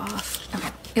really off. Okay,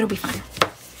 it'll be fine.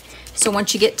 So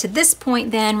once you get to this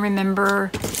point, then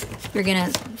remember, you're gonna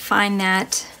find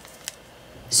that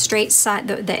straight side,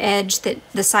 the edge,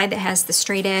 the side that has the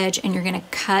straight edge, and you're gonna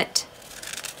cut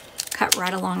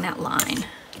right along that line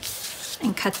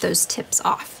and cut those tips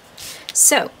off.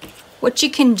 So what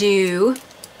you can do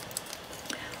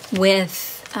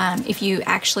with, if you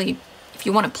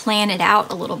want to plan it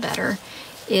out a little better,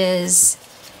 is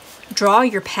draw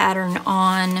your pattern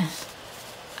on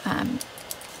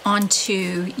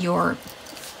onto your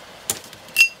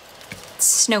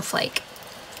snowflake.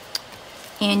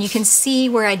 And you can see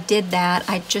where I did that.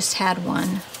 I just had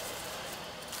one.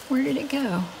 Where did it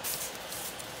go?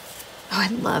 Oh, I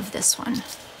love this one.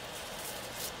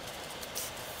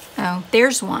 Oh,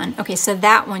 there's one. Okay, so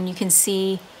that one, you can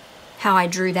see how I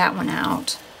drew that one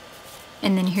out.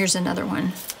 And then here's another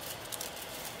one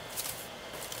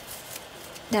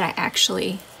that I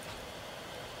actually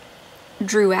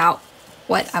drew out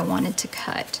what I wanted to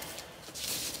cut.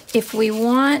 If we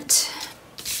want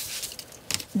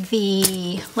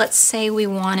let's say we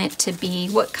want it to be,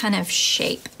 what kind of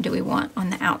shape do we want on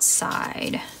the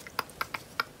outside?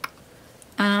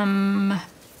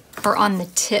 Or on the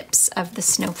tips of the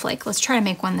snowflake. Let's try to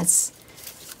make one that's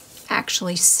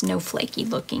actually snowflakey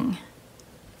looking.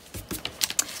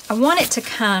 I want it to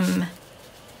come,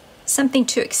 something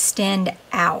to extend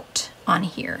out on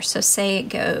here. So say it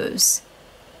goes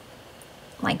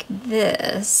like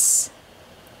this,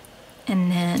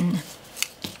 and then,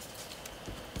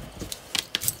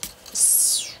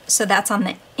 so that's on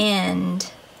the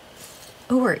end.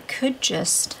 Oh, or it could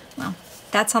just, well,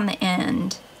 that's on the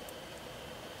end.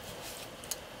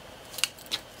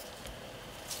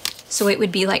 So it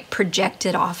would be like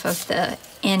projected off of the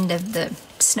end of the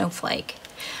snowflake.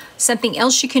 Something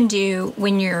else you can do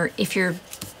when if you're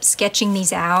sketching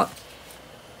these out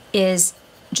is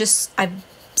just,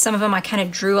 some of them I kind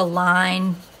of drew a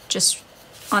line just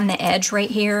on the edge right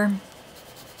here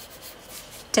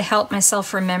to help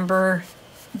myself remember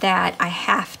that I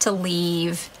have to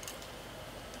leave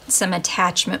some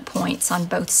attachment points on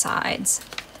both sides.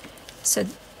 So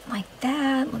like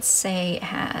that, let's say it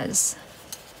has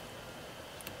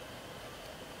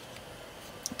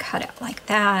cut out like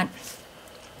that.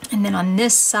 And then on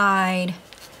this side,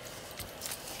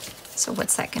 so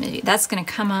what's that gonna do? That's gonna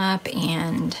come up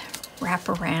and wrap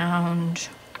around.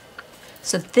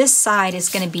 So this side is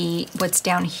gonna be what's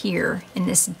down here in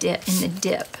this dip, in the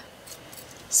dip.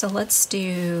 So let's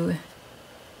do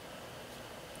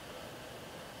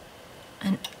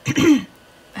an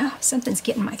oh, something's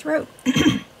getting in my throat.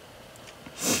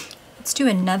 Let's do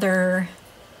another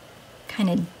kind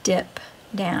of dip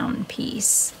down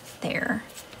piece there.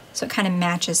 So it kind of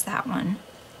matches that one.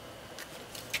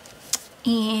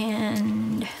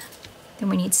 And then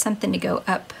we need something to go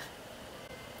up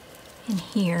in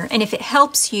here. And if it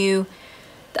helps you,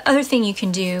 the other thing you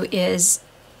can do is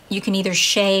you can either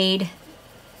shade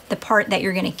the part that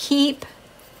you're gonna keep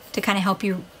to kind of help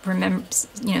you remember,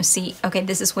 you know, see, okay,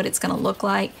 this is what it's gonna look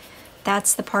like.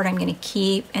 That's the part I'm gonna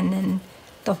keep, and then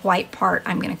the white part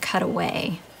I'm gonna cut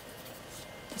away.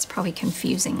 It's probably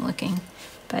confusing looking,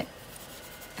 but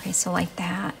okay, so like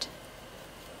that.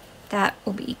 That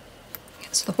will be,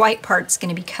 so the white part's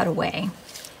gonna be cut away.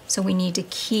 So we need to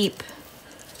keep,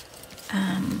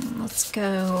 let's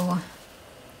go,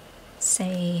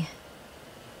 say,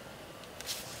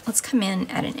 let's come in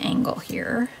at an angle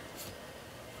here.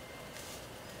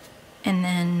 And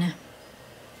then,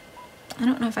 I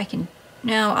don't know if I can,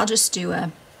 no, I'll just do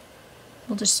a,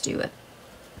 we'll just do it.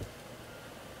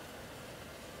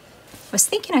 I was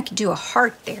thinking I could do a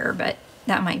heart there, but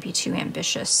that might be too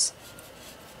ambitious.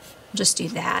 Just do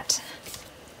that.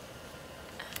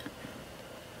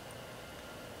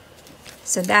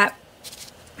 So that,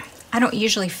 I don't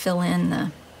usually fill in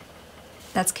the,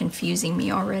 that's confusing me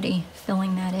already,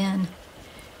 filling that in.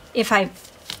 If I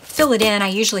fill it in, I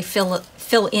usually fill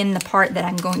in the part that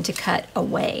I'm going to cut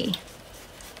away.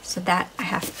 So that I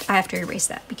have to erase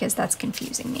that because that's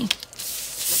confusing me.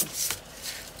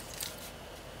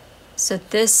 So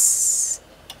this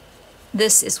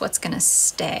is what's gonna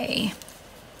stay.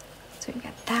 So we've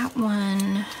got that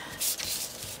one.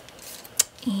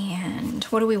 And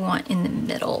what do we want in the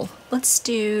middle? Let's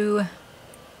do,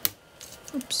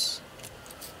 oops.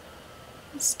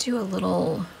 Let's do a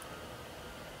little,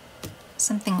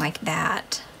 something like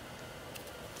that.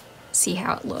 See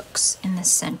how it looks in the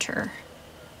center.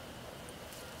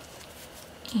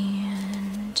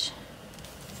 And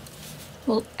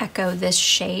we'll echo this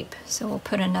shape. So we'll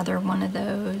put another one of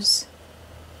those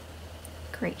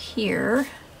right here,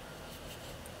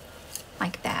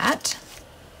 like that.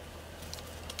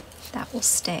 That will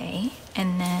stay.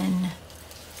 And then,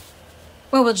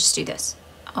 well, we'll just do this.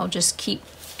 I'll just keep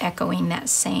echoing that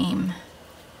same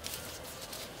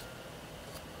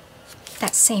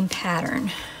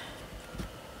pattern.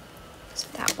 So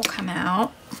that will come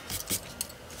out.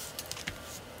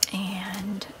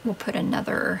 And we'll put a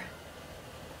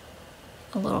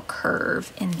little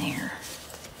curve in there,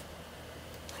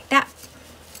 like that.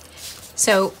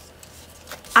 So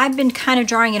I've been kind of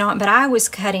drawing it on, but I was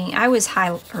filling in, I was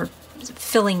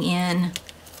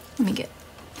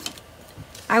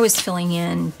filling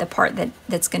in the part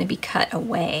that's going to be cut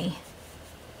away.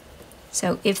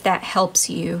 So if that helps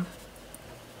you,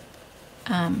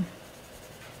 and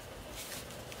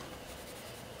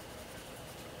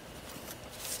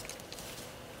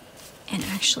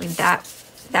actually that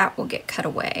will get cut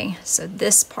away. So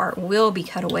this part will be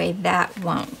cut away, that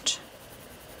won't.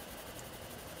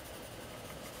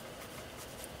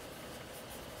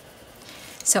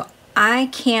 So I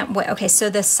can't wait. Okay, so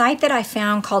the site that I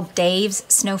found called Dave's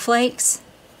Snowflakes,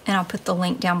 and I'll put the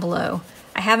link down below.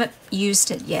 I haven't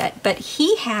used it yet, but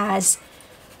he has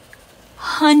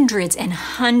hundreds and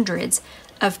hundreds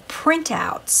of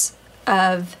printouts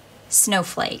of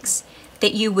snowflakes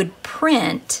that you would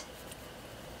print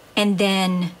and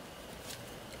then,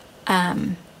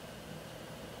 yeah,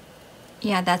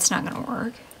 that's not gonna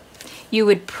work. You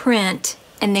would print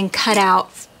and then cut out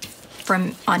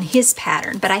on his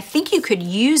pattern, but I think you could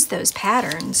use those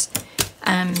patterns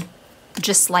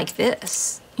just like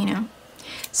this, you know?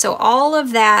 So all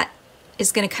of that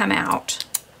is gonna come out.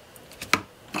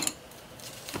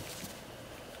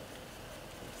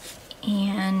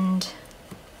 And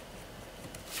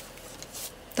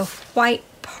the white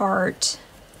part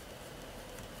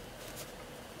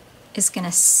is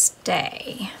gonna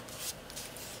stay.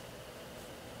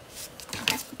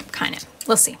 Okay, kind of.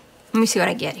 We'll see. Let me see what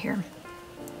I get here.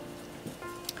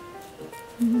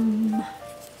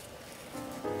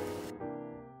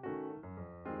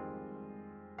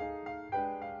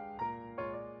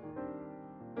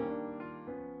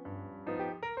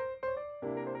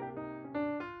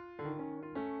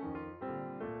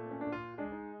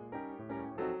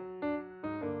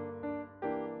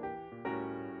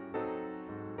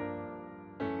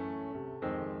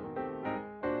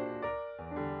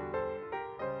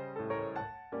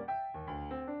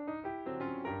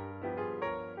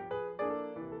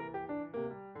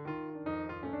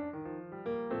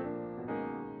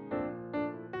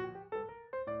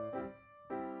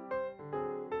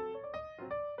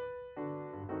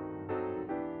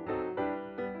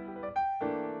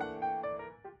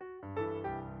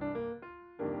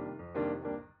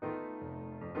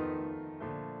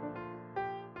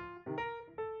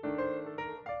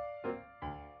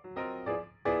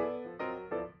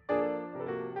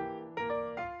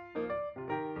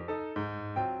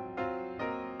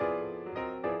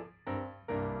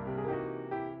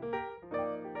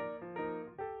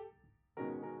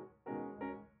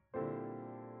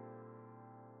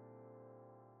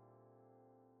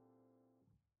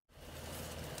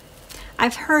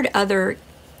 I've heard other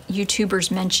YouTubers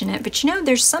mention it, but you know,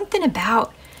 there's something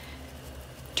about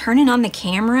turning on the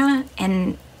camera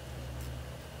and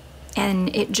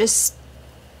it just,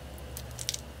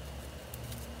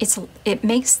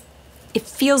 it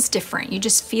feels different. You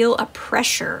just feel a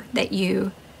pressure that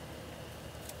you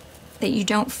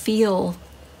don't feel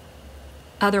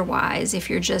otherwise if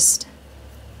you're just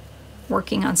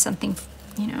working on something,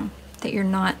 you know, that you're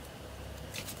not.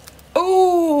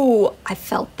 Oh, I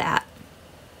felt that.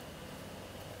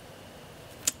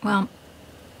 Well,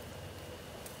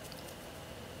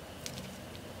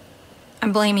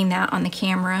 I'm blaming that on the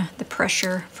camera, the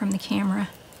pressure from the camera.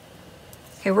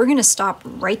 Okay, we're gonna stop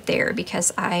right there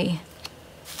because I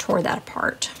tore that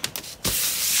apart.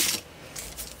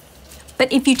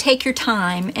 But if you take your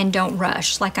time and don't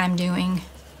rush like I'm doing,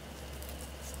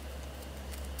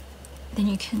 then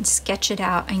you can sketch it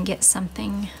out and get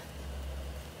something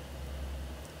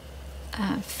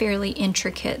fairly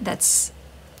intricate that's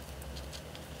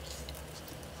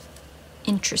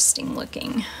interesting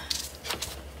looking.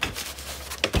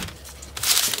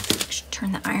 Should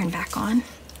turn the iron back on.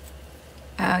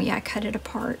 Oh yeah, I cut it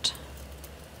apart.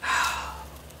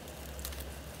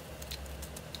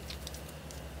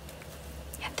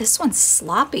 Yeah, this one's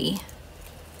sloppy.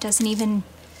 Doesn't even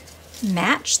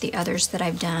match the others that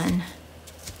I've done.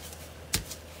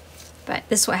 But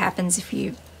this is what happens if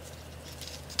you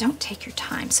don't take your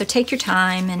time. So take your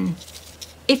time, and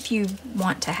if you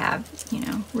want to have, you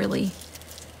know, really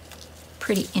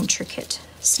pretty intricate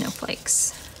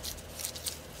snowflakes.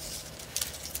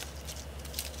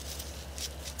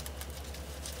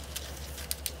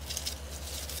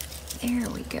 There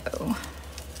we go.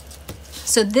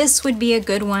 So this would be a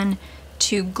good one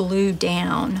to glue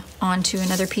down onto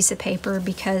another piece of paper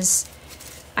because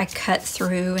I cut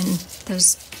through in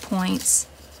those points,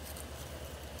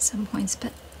 some points,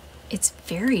 but it's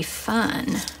very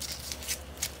fun.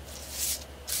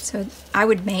 So I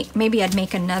would maybe I'd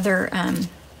make another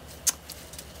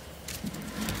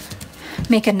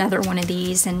one of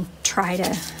these and try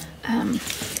to,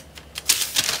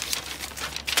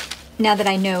 now that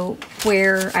I know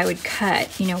where I would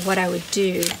cut, you know, what I would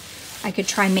do, I could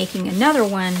try making another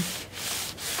one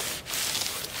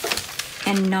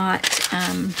and not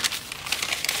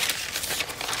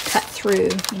cut through,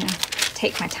 you know,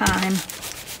 take my time.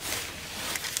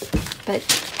 But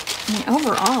I mean,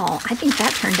 overall, I think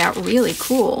that turned out really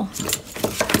cool.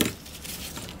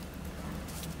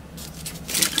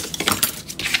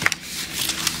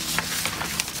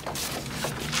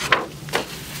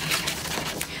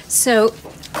 So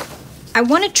I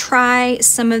want to try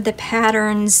some of the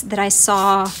patterns that I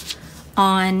saw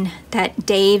on that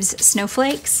Dave's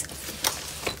Snowflakes,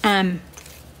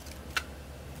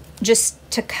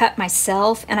 just to cut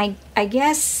myself. And I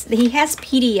guess he has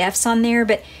PDFs on there,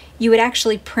 but you would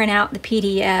actually print out the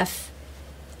PDF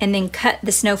and then cut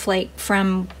the snowflake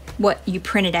from what you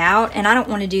printed out. And I don't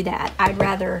want to do that. I'd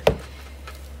rather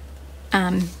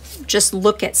just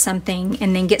look at something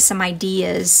and then get some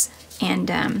ideas and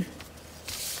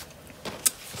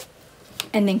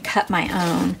then cut my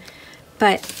own.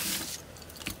 But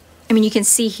I mean, you can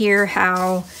see here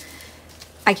how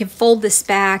I can fold this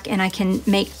back and I can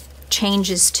make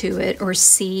changes to it or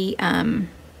see,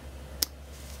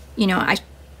 you know,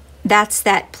 that's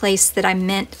that place that I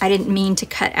didn't mean to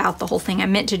cut out the whole thing. I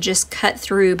meant to just cut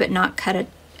through but not cut a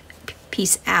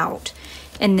piece out.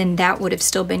 And then that would have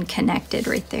still been connected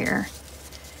right there.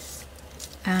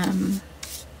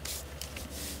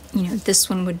 You know, this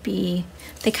one would be,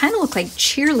 they kind of look like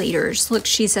cheerleaders. Look,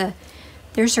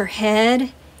 there's her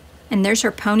head and there's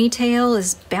her ponytail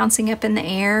is bouncing up in the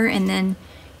air, and then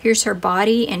here's her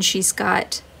body, and she's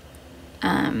got,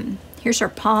 here's her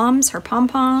palms, her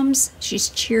pom-poms. She's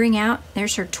cheering out.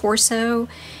 There's her torso,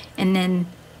 and then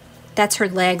that's her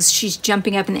legs. She's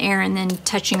jumping up in the air and then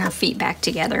touching her feet back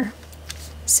together.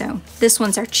 So this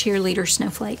one's our cheerleader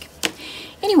snowflake.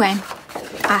 Anyway,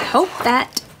 I hope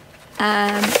that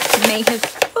may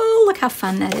have, oh, look how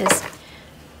fun that is.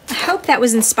 I hope that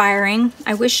was inspiring.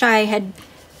 I wish I had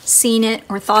seen it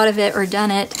or thought of it or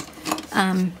done it,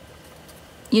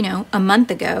 you know, a month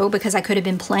ago, because I could have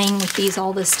been playing with these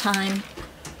all this time.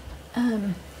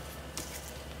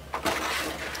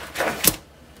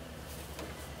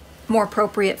 More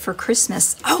appropriate for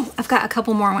Christmas. Oh, I've got a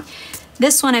couple more.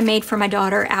 This one I made for my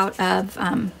daughter out of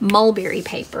mulberry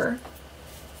paper.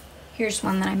 Here's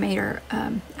one that I made her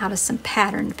out of some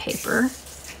patterned paper.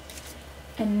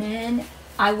 And then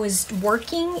I was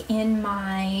working in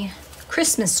my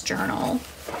Christmas journal,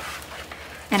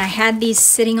 and I had these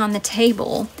sitting on the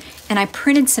table, and I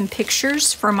printed some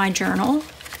pictures for my journal,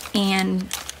 and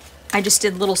I just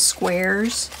did little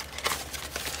squares.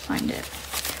 Find it.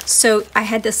 So I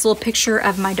had this little picture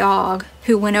of my dog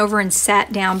who went over and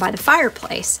sat down by the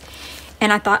fireplace.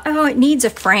 And I thought, oh, it needs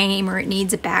a frame or it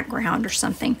needs a background or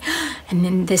something. And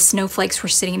then the snowflakes were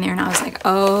sitting there, and I was like,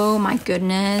 oh my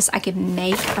goodness, I could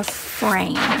make a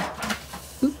frame.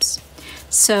 Oops.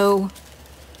 So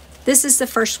this is the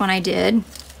first one I did.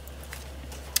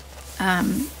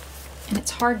 And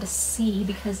it's hard to see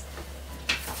because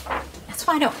that's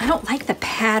why I don't like the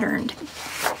patterned.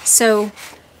 So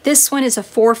this one is a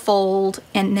 4-fold,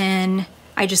 and then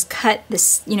I just cut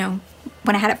this, you know,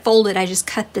 when I had it folded, I just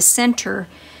cut the center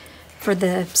for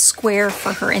the square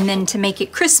for her. And then to make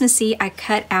it Christmassy, I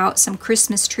cut out some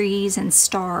Christmas trees and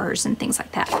stars and things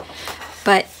like that.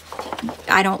 But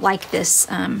I don't like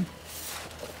this, I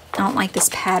don't like this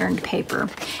patterned paper.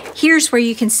 Here's where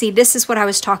you can see, this is what I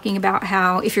was talking about,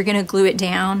 how if you're gonna glue it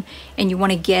down and you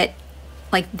wanna get,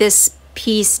 like this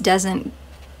piece doesn't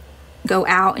go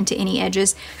out into any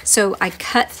edges. So I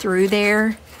cut through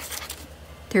there.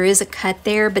 There is a cut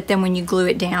there, but then when you glue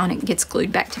it down, it gets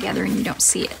glued back together and you don't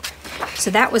see it.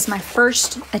 So that was my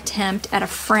first attempt at a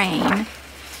frame.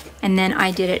 And then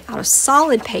I did it out of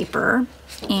solid paper,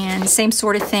 and same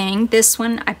sort of thing. This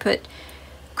one I put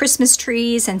Christmas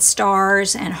trees and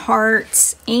stars and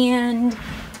hearts, and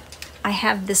I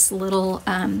have this little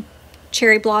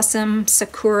cherry blossom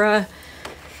sakura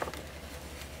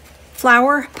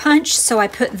flower punch, so I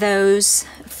put those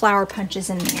flower punches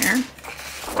in there.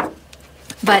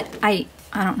 But I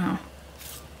don't know,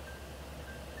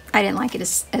 I didn't like it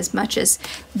as much as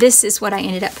this is what I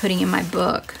ended up putting in my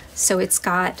book. So it's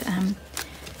got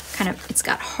it's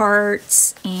got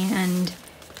hearts, and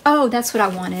oh, that's what I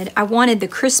wanted. I wanted the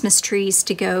Christmas trees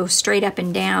to go straight up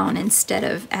and down instead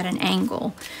of at an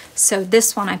angle. So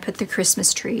this one I put the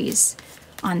Christmas trees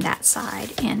on that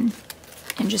side and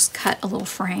just cut a little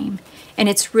frame. And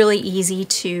it's really easy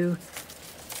to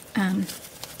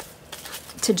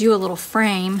do a little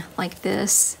frame like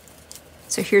this.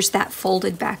 So here's that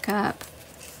folded back up.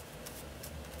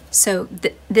 So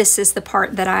this is the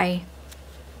part that I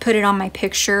put it on my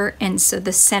picture, and so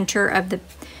the center of the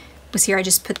was here. I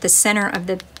just put the center of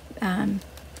the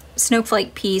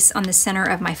snowflake piece on the center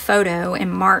of my photo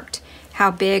and marked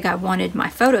how big I wanted my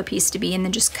photo piece to be, and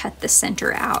then just cut the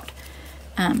center out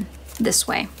this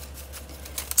way.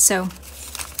 So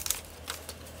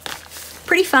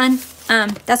pretty fun.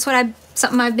 That's what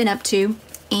something I've been up to,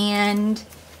 and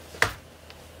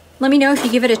let me know if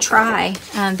you give it a try.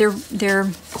 They're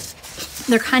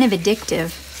kind of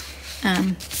addictive.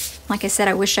 Like I said,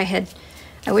 I wish I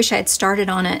had started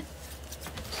on it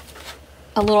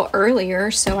a little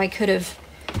earlier, so I could have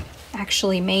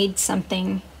actually made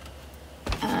something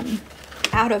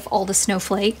out of all the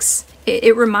snowflakes.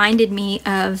 It reminds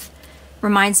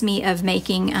me of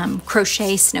making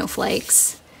crochet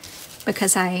snowflakes,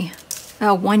 because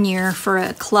one year for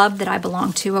a club that I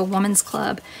belonged to, a women's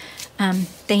club,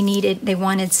 they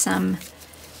wanted some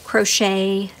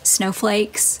crochet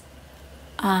snowflakes.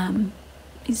 Let me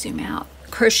zoom out.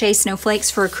 Crochet snowflakes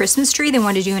for a Christmas tree. They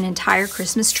wanted to do an entire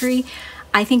Christmas tree.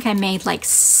 I think I made like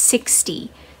 60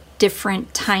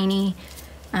 different tiny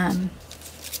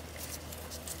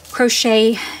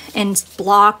crochet and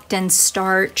blocked and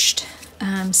starched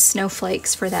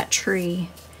snowflakes for that tree.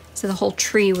 So the whole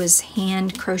tree was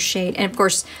hand crocheted, and of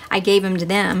course I gave them to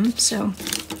them, so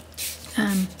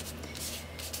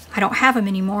I don't have them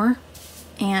anymore,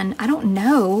 and I don't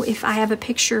know if I have a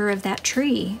picture of that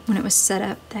tree when it was set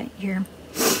up that year.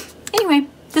 Anyway,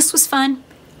 this was fun.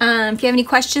 If you have any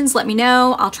questions, let me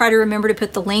know. I'll try to remember to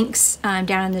put the links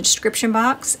down in the description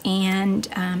box, and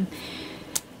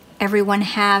everyone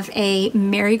have a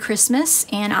Merry Christmas,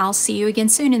 and I'll see you again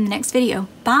soon in the next video.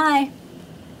 Bye!